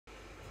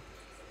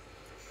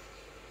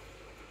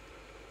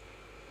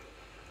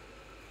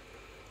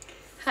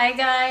Hi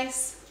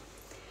guys,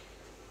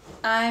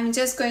 I'm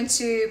just going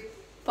to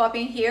pop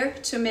in here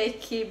to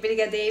make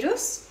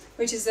brigadeiros,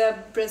 which is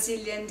a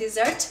Brazilian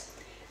dessert.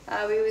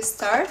 We will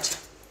start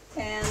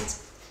and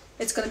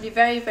it's gonna be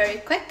very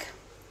quick.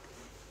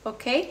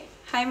 Okay,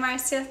 hi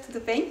Márcia,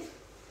 tudo bem?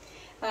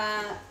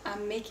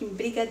 I'm making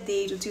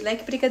brigadeiro. Do you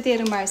like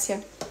brigadeiro,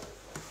 Márcia?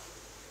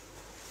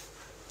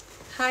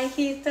 Hi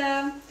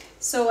Rita.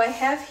 So I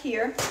have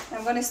here,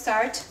 I'm gonna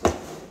start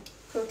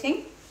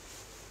cooking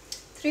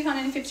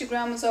 350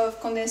 grams of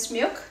condensed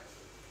milk.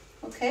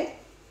 Okay.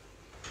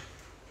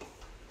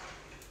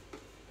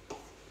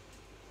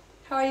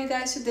 How are you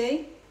guys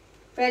today?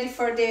 Ready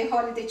for the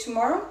holiday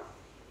tomorrow?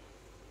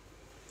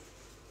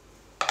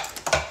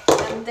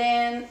 And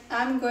then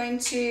I'm going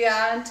to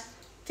add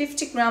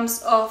 50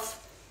 grams of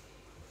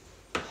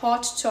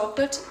hot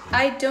chocolate.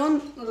 I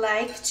don't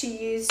like to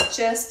use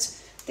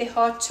just the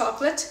hot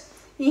chocolate.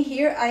 In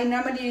here I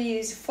normally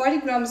use 40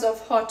 grams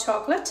of hot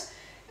chocolate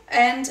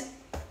and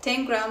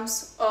 10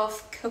 grams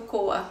of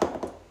cocoa.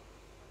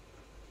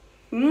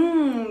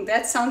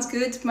 That sounds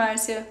good,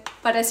 Márcia.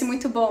 Parece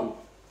muito bom.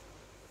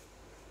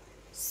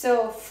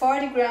 So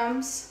 40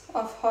 grams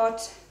of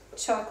hot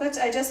chocolate.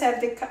 I just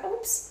have the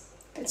oops,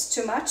 it's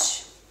too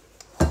much.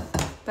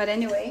 But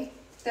anyway,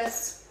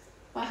 that's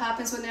what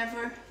happens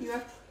whenever you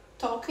are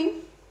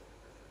talking.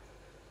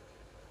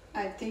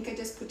 I think I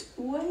just put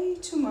way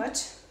too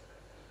much.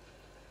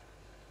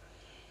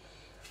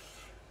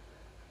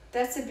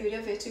 That's the beauty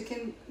of it. You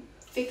can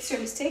fix your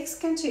mistakes,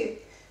 can't you?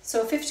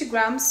 So 50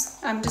 grams,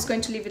 I'm just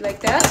going to leave it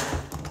like that.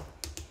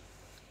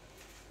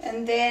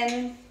 And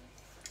then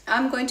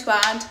I'm going to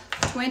add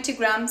 20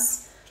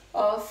 grams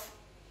of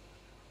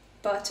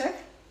butter.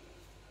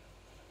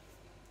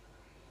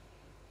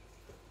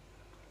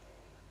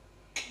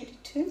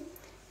 32.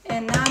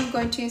 And now I'm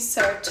going to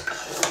insert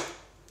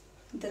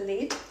the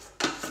lid.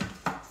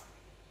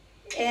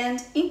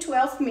 And in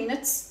 12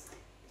 minutes,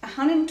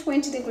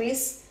 120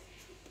 degrees,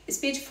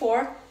 speed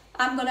 4,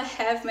 I'm gonna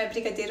have my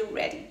brigadeiro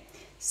ready.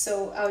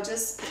 So I'll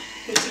just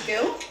hit to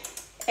go.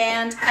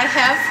 And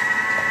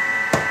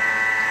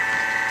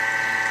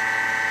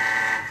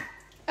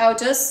I'll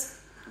just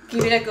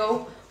give it a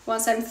go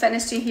once I'm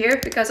finished in here,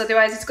 because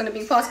otherwise it's gonna be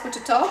impossible to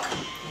talk.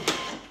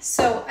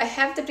 So I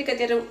have the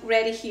brigadeiro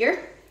ready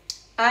here.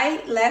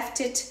 I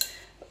left it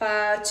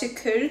to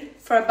cool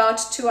for about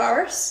 2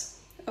 hours,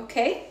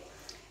 okay?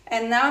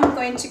 And now I'm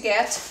going to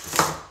get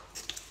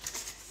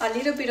a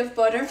little bit of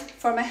butter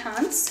for my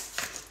hands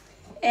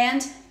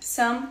and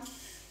some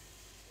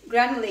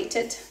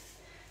granulated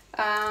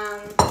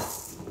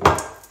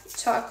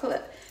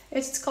chocolate.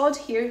 It's called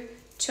here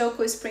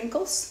choco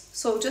sprinkles,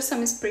 so just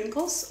some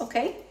sprinkles,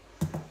 okay?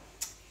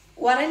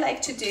 What I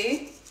like to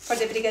do for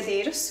the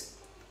brigadeiros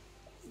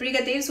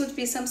would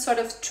be some sort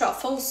of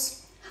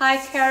truffles. Hi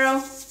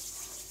Carol,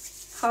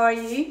 how are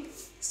you?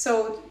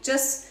 So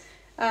just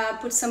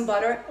put some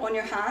butter on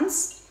your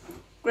hands,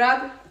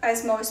 grab a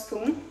small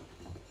spoon,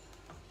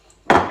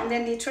 and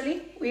then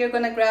literally we are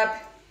gonna grab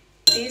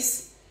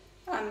this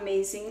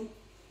amazing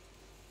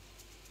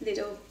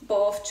little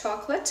ball of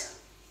chocolate,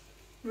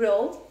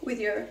 roll with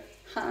your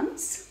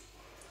hands,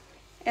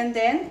 and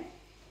then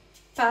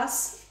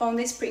pass on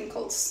the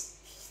sprinkles.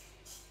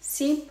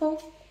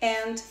 Simple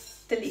and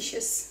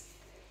delicious.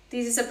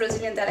 This is a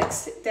Brazilian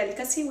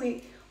delicacy.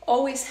 We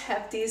always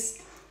have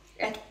this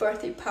at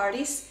birthday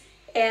parties,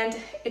 and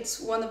it's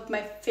one of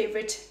my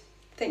favorite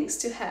things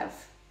to have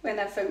when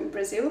I'm in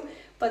Brazil.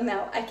 But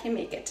now I can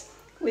make it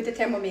with the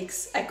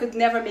Thermomix. I could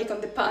never make on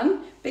the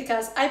pan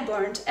because I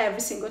burned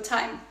every single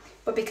time.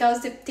 But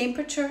because the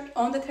temperature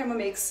on the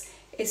Thermomix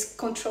is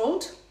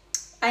controlled,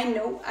 I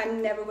know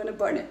I'm never gonna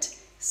burn it.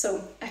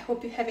 So I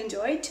hope you have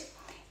enjoyed.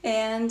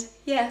 And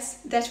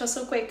yes, that was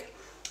so quick.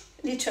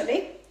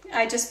 Literally,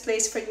 I just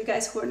placed, for you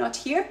guys who are not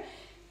here,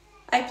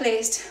 I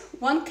placed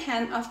 1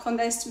 can of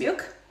condensed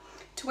milk,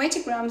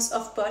 20 grams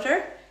of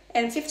butter,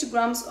 and 50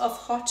 grams of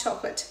hot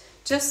chocolate.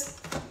 Just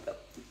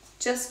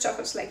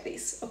chocolates like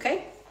this,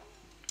 okay?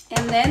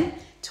 And then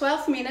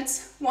 12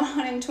 minutes,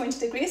 120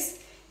 degrees,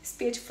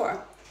 speed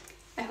 4.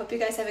 I hope you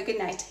guys have a good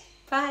night.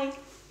 Bye!